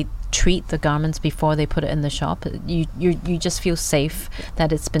they treat the garments before they put it in the shop, you just feel safe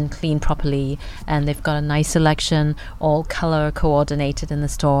that it's been cleaned properly, and they've got a nice selection, all color coordinated in the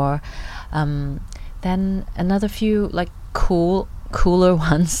store. Then another few like cooler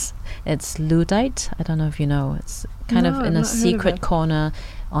ones. It's Luddite. I don't know if you know. It's kind of in a secret corner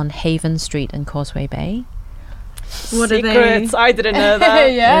on Haven Street in Causeway Bay. What are they? Secrets. I didn't know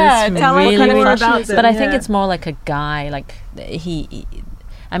that. Yeah, It's tell us really more fashion about is it. But I think Yeah. it's more like a guy. Like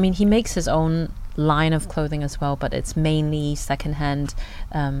he makes his own line of clothing as well, but it's mainly secondhand.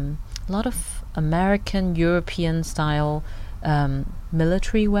 A lot of American, European style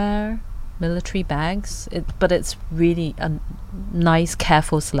military wear, military bags. But it's really a nice,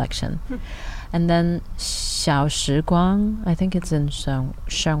 careful selection. And then 小时光, I think it's in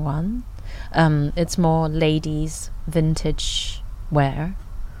Shangwan. It's more ladies vintage wear.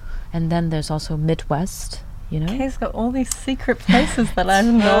 And then there's also Midwest, you know. Kay's got all these secret places that I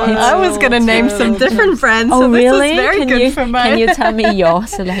don't know. It's I was going to name some different brands, so this is very good for my... Can you tell me your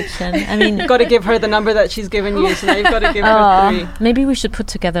selection? I mean, You've got to give her the number that she's given you, so now you've got to give her 3. maybe we should put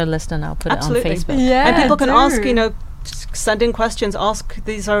together a list and I'll put Absolutely. it on Facebook. Yeah, And people can ask, do. just send in questions, ask.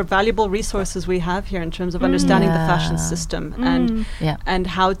 These are valuable resources we have here in terms of understanding the fashion Yeah. system Yeah. and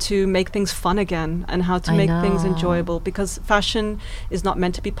how to make things fun again and how to I make things know. enjoyable, because fashion is not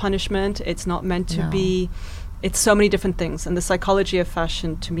meant to be punishment. It's not meant to No. be... It's so many different things, and the psychology of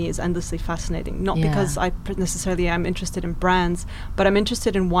fashion to me is endlessly fascinating. Not Yeah. because I necessarily am interested in brands, but I'm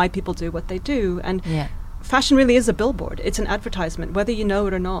interested in why people do what they do. And Yeah. fashion really is a billboard. It's an advertisement, whether you know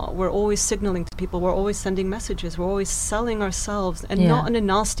it or not. We're always signaling to people. We're always sending messages. We're always selling ourselves, and Yeah. not in a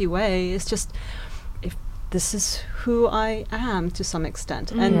nasty way. It's just, if this is who I am to some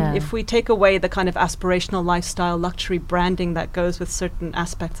extent. And Yeah. if we take away the kind of aspirational lifestyle, luxury branding that goes with certain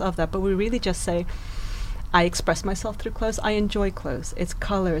aspects of that, but we really just say, I express myself through clothes. I enjoy clothes. It's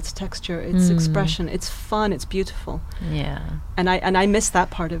color, it's texture, it's expression, it's fun, it's beautiful. Yeah. And I miss that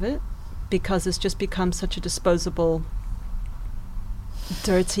part of it, because it's just become such a disposable,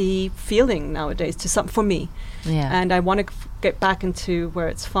 dirty feeling nowadays for me. Yeah. And I want to get back into where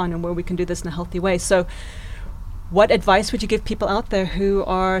it's fun and where we can do this in a healthy way. So what advice would you give people out there who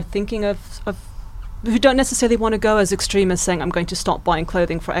are thinking of who don't necessarily want to go as extreme as saying, I'm going to stop buying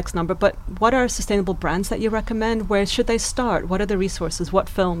clothing for X number, but what are sustainable brands that you recommend? Where should they start? What are the resources? What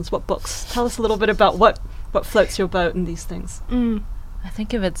films? What books? Tell us a little bit about what floats your boat in these things. I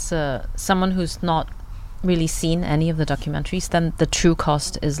think if it's someone who's not really seen any of the documentaries, then The True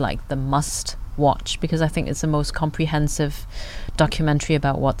Cost is like the must watch, because I think it's the most comprehensive documentary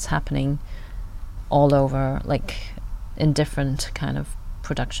about what's happening all over, like in different kind of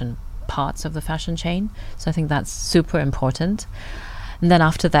production parts of the fashion chain. So I think that's super important. And then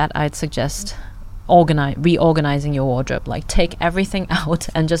after that, I'd suggest reorganizing your wardrobe, like take everything out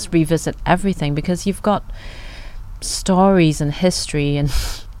and just revisit everything, because you've got stories and history and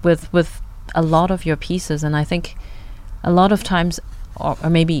with a lot of your pieces. And I think a lot of times, or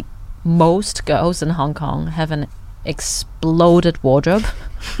maybe most girls in Hong Kong have an exploded wardrobe.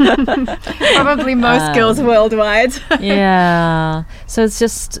 Probably most girls worldwide. Yeah. So it's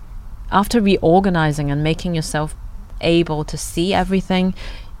just after reorganizing and making yourself able to see everything,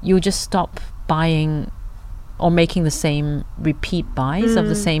 you just stop buying or making the same repeat buys of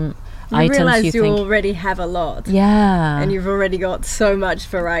the same You items realise you you think. already have a lot. Yeah. And you've already got so much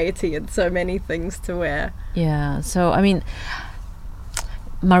variety and so many things to wear. Yeah. So, I mean,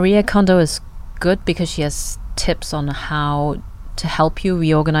 Maria Kondo is good because she has tips on how to help you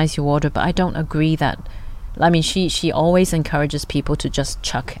reorganize your wardrobe, but I don't agree that, I mean, she always encourages people to just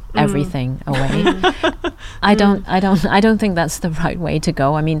chuck everything away. I don't think that's the right way to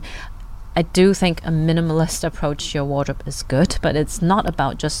go. I mean, I do think a minimalist approach to your wardrobe is good, but it's not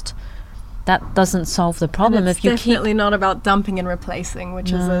about just, that doesn't solve the problem. And it's if you definitely not about dumping and replacing,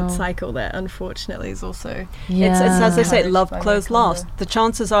 which is No. a cycle that unfortunately is also... yeah. It's as they say, Encouraged love by clothes Marie Kondo. last. The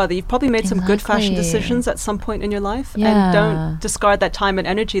chances are that you've probably made some good fashion Exactly. decisions at some point in your life, Yeah. and don't discard that time and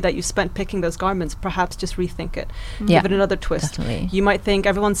energy that you spent picking those garments. Perhaps just rethink it. Yeah, Give it another twist. definitely. You might think,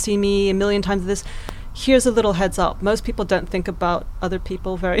 everyone's seen me a million times this. Here's a little heads up. Most people don't think about other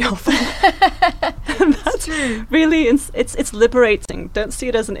people very often. That's true. really, it's liberating. Don't see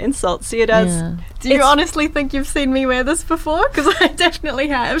it as an insult. See it as, Yeah. Do you It's- honestly think you've seen me wear this before? Because I definitely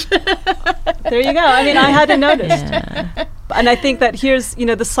have. there you go. I mean, I hadn't noticed. Yeah. And I think that here's,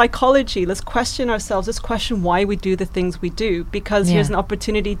 the psychology. Let's question ourselves. Let's question why we do the things we do, because here's Yeah. an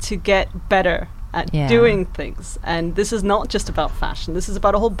opportunity to get better at Yeah. doing things. And this is not just about fashion. This is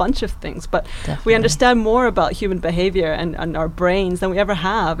about a whole bunch of things. But we Definitely. understand more about human behavior and our brains than we ever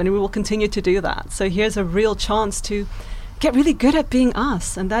have, and we will continue to do that. So here's a real chance to get really good at being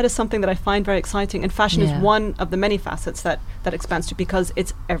us, and that is something that I find very exciting. And fashion Yeah. is one of the many facets that expands to, because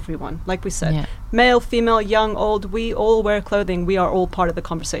it's everyone. Like we said, Yeah. male, female, young, old, we all wear clothing. We are all part of the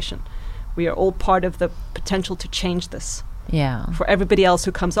conversation. We are all part of the potential to change this Yeah. for everybody else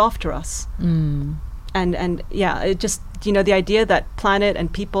who comes after us. Mm. And yeah, it just, the idea that planet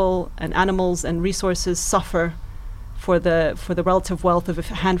and people and animals and resources suffer for the relative wealth of a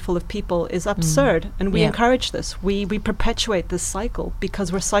handful of people is absurd, and we Yeah. encourage this. We perpetuate this cycle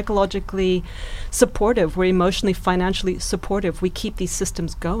because we're psychologically supportive, we're emotionally, financially supportive. We keep these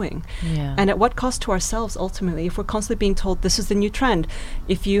systems going. Yeah. And at what cost to ourselves ultimately? If we're constantly being told this is the new trend,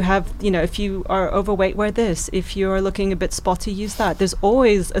 if you have, if you are overweight, wear this, if you're looking a bit spotty, use that. There's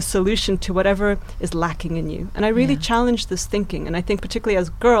always a solution to whatever is lacking in you. And I really Yeah. challenge this thinking. And I think particularly as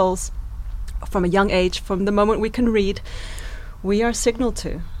girls, from a young age, from the moment we can read, we are signaled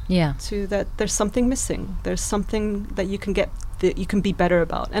to Yeah. that there's something missing. There's something that you can get, that you can be better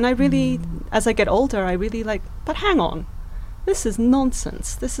about. And I really, as I get older, I really but hang on. This is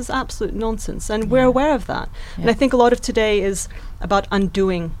nonsense. This is absolute nonsense. And we're aware of that. And I think a lot of today is about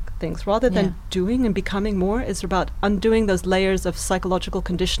undoing things rather than doing and becoming more. Is about undoing those layers of psychological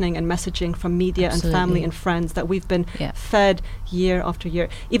conditioning and messaging from media and family Absolutely. and friends that we've been Yeah. fed year after year.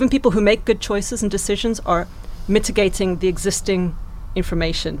 Even people who make good choices and decisions are mitigating the existing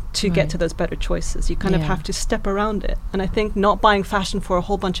information to get Right. to those better choices. You kind of Yeah. have to step around it. And I think not buying fashion for a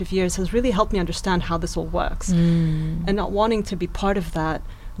whole bunch of years has really helped me understand how this all works. And not wanting to be part of that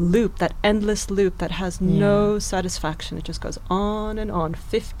loop, that endless loop that has no satisfaction. It just goes on and on.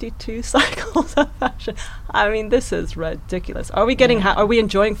 52 cycles of fashion. I mean, this is ridiculous. Are we getting are we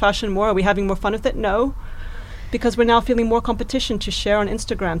enjoying fashion more? Are we having more fun with it? No. Because we're now feeling more competition to share on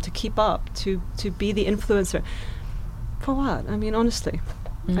Instagram, to keep up, to be the influencer. For what? I mean, honestly.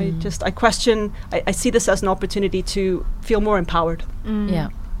 I question, I see this as an opportunity to feel more empowered. Yeah.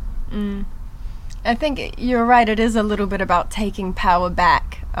 I think you're right. It is a little bit about taking power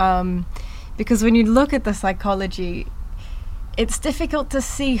back, because when you look at the psychology, it's difficult to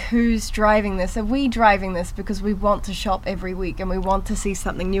see who's driving this. Are we driving this because we want to shop every week and we want to see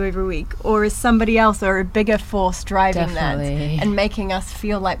something new every week? Or is somebody else or a bigger force driving Definitely. that and making us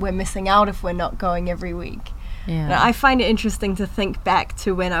feel like we're missing out if we're not going every week? Yeah. Now, I find it interesting to think back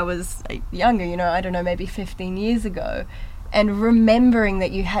to when I was younger, I don't know, maybe 15 years ago, and remembering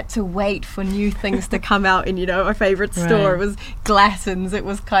that you had to wait for new things to come out in, my favorite store. Right. It was Glassons. It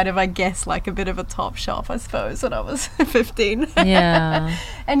was kind of, I guess, like a bit of a top shop, I suppose, when I was 15. Yeah.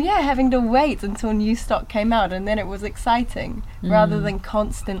 And having to wait until new stock came out, and then it was exciting, rather than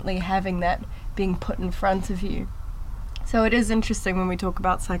constantly having that being put in front of you. So it is interesting when we talk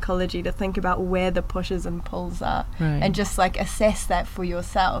about psychology to think about where the pushes and pulls are, Right. and just assess that for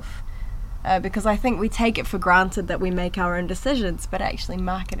yourself. Because I think we take it for granted that we make our own decisions, but actually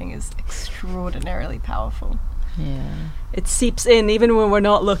marketing is extraordinarily powerful. Yeah. It seeps in even when we're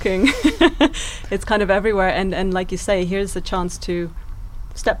not looking. It's kind of everywhere. And like you say, here's the chance to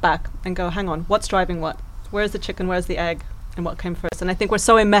step back and go, hang on, what's driving what? Where's the chicken? Where's the egg? And what came first? And I think we're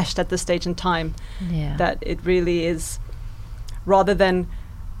so enmeshed at this stage in time Yeah. that it really is, rather than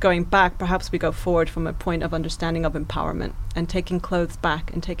going back, perhaps we go forward from a point of understanding of empowerment and taking clothes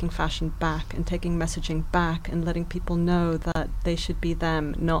back and taking fashion back and taking messaging back and letting people know that they should be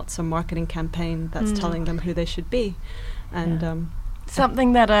them, not some marketing campaign that's telling them who they should be. And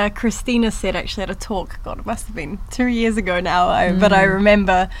Something that Christina said actually at a talk, God, it must have been 2 years ago now, but I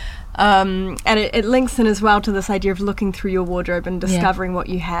remember, and it links in as well to this idea of looking through your wardrobe and discovering what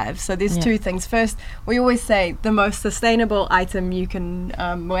you have. So there's two things. First, we always say the most sustainable item you can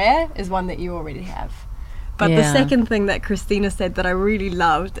wear is one that you already have. But the second thing that Christina said that I really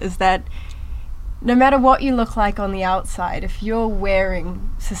loved is that no matter what you look like on the outside, if you're wearing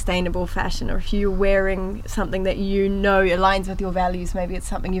sustainable fashion, or if you're wearing something that aligns with your values, maybe it's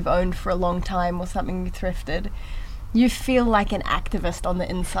something you've owned for a long time or something you thrifted, you feel like an activist on the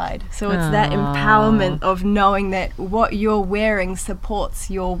inside. So it's that empowerment of knowing that what you're wearing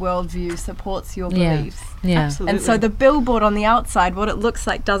supports your worldview, supports your beliefs. Yeah. absolutely. And so the billboard on the outside, what it looks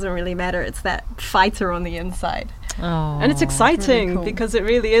like doesn't really matter. It's that fighter on the inside. Oh. And it's exciting cool. because it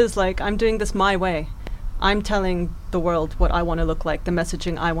really is I'm doing this my way. I'm telling the world what I want to look like, the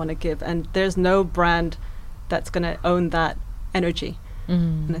messaging I want to give. And there's no brand that's going to own that energy.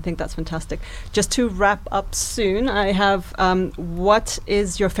 And I think that's fantastic. Just to wrap up soon, I have what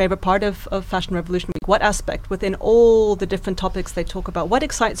is your favorite part of Fashion Revolution Week? What aspect within all the different topics they talk about, what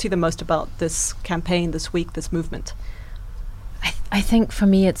excites you the most about this campaign, this week, this movement? I think for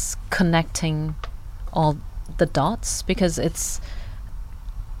me it's connecting all the dots, because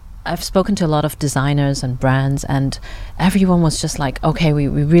I've spoken to a lot of designers and brands, and everyone was just like, okay, we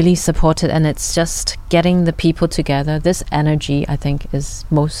really support it, and it's just getting the people together. This energy, I think, is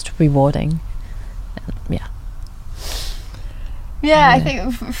most rewarding. Yeah, I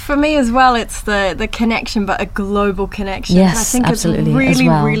think for me as well, it's the connection, but a global connection. Yes, I think absolutely, it's really, as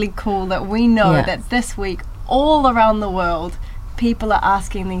well. really cool that we know Yeah. that this week, all around the world, people are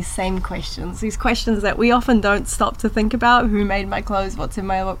asking these same questions. These questions that we often don't stop to think about. Who made my clothes? What's in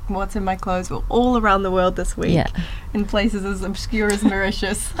my what's in my clothes? We're all around the world this week, Yeah. in places as obscure as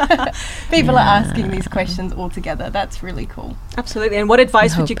Mauritius. People are asking these questions all together. That's really cool. Absolutely. And what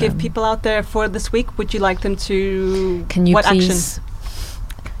advice would you hope, give people out there for this week? Would you like them to... Can you what please?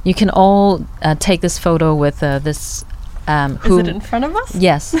 You can all take this photo with this. Is it in front of us?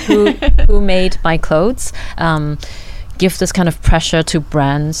 Yes, who made my clothes? Give this kind of pressure to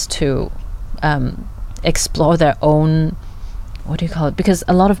brands to explore their own, what do you call it? Because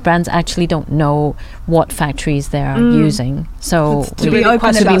a lot of brands actually don't know what factories they are using. So To be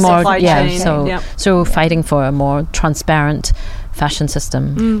open to about be supply more, chain. so fighting for a more transparent fashion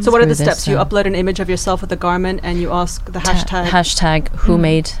system. So what are the through this, steps? You upload an image of yourself with a garment and you ask the hashtag. hashtag who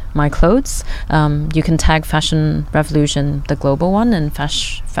made my clothes. You can tag Fashion Revolution, the global one, and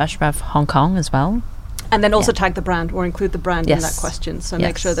Fash Rev Hong Kong as well. And then also tag the brand or include the brand in that Yes. question. So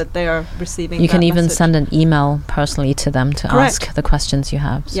make sure Yes. that they are receiving You can that even message. send an email personally to them to Correct. ask the questions you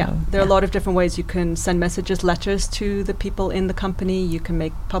have. Yeah, So, there are a lot of different ways you can send messages, letters to the people in the company. You can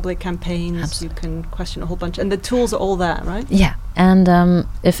make public campaigns. Absolutely. You can question a whole bunch. And the tools are all there, right? Yeah, and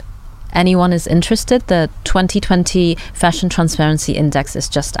if anyone is interested, the 2020 Fashion Transparency Index is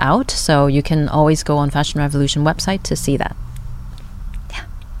just out, so you can always go on Fashion Revolution website to see that.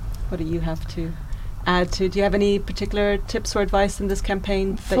 What do you have to add to? Do you have any particular tips or advice in this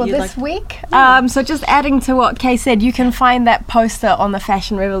campaign that For you'd this like? week, so just adding to what Kay said, you can find that poster on the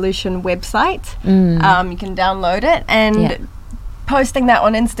Fashion Revolution website. You can download it, and Yeah. posting that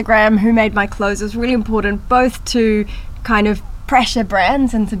on Instagram, Who Made My Clothes, is really important, both to kind of pressure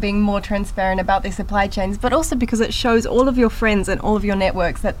brands into being more transparent about their supply chains, but also because it shows all of your friends and all of your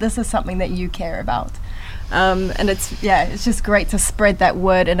networks that this is something that you care about. And it's just great to spread that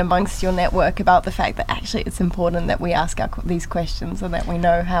word in amongst your network about the fact that actually it's important that we ask these questions and that we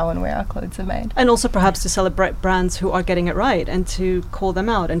know how and where our clothes are made. And also perhaps to celebrate brands who are getting it right and to call them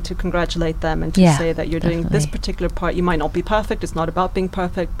out and to congratulate them and to Yeah, say that you're doing this definitely. particular part. You might not be perfect. It's not about being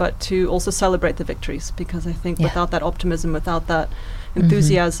perfect, but to also celebrate the victories, because I think Yeah. without that optimism, without that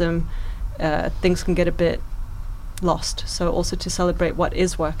enthusiasm, things can get a bit lost. So also to celebrate what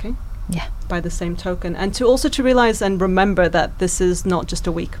is working. Yeah. By the same token, and to also to realize and remember that this is not just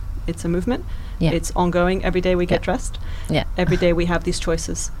a week, it's a movement. Yeah. It's ongoing. Every day we get dressed, Yeah. every day we have these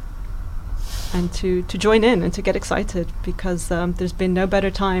choices, and to join in and to get excited, because there's been no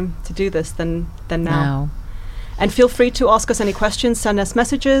better time to do this than now. And feel free to ask us any questions, send us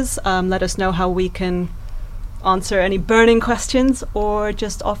messages, let us know how we can answer any burning questions, or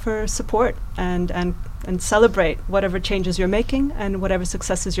just offer support and celebrate whatever changes you're making and whatever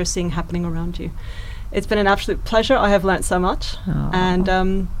successes you're seeing happening around you. It's been an absolute pleasure. I have learnt so much. Aw.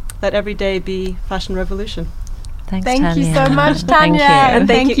 And let every day be Fashion Revolution. Thanks, Thank you so Tanya. much, Thank Tanya. you. And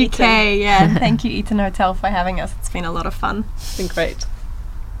Thank thank you, you, Eton. Kay. Yeah, thank you, Eton Hotel, for having us. It's been a lot of fun. It's been great.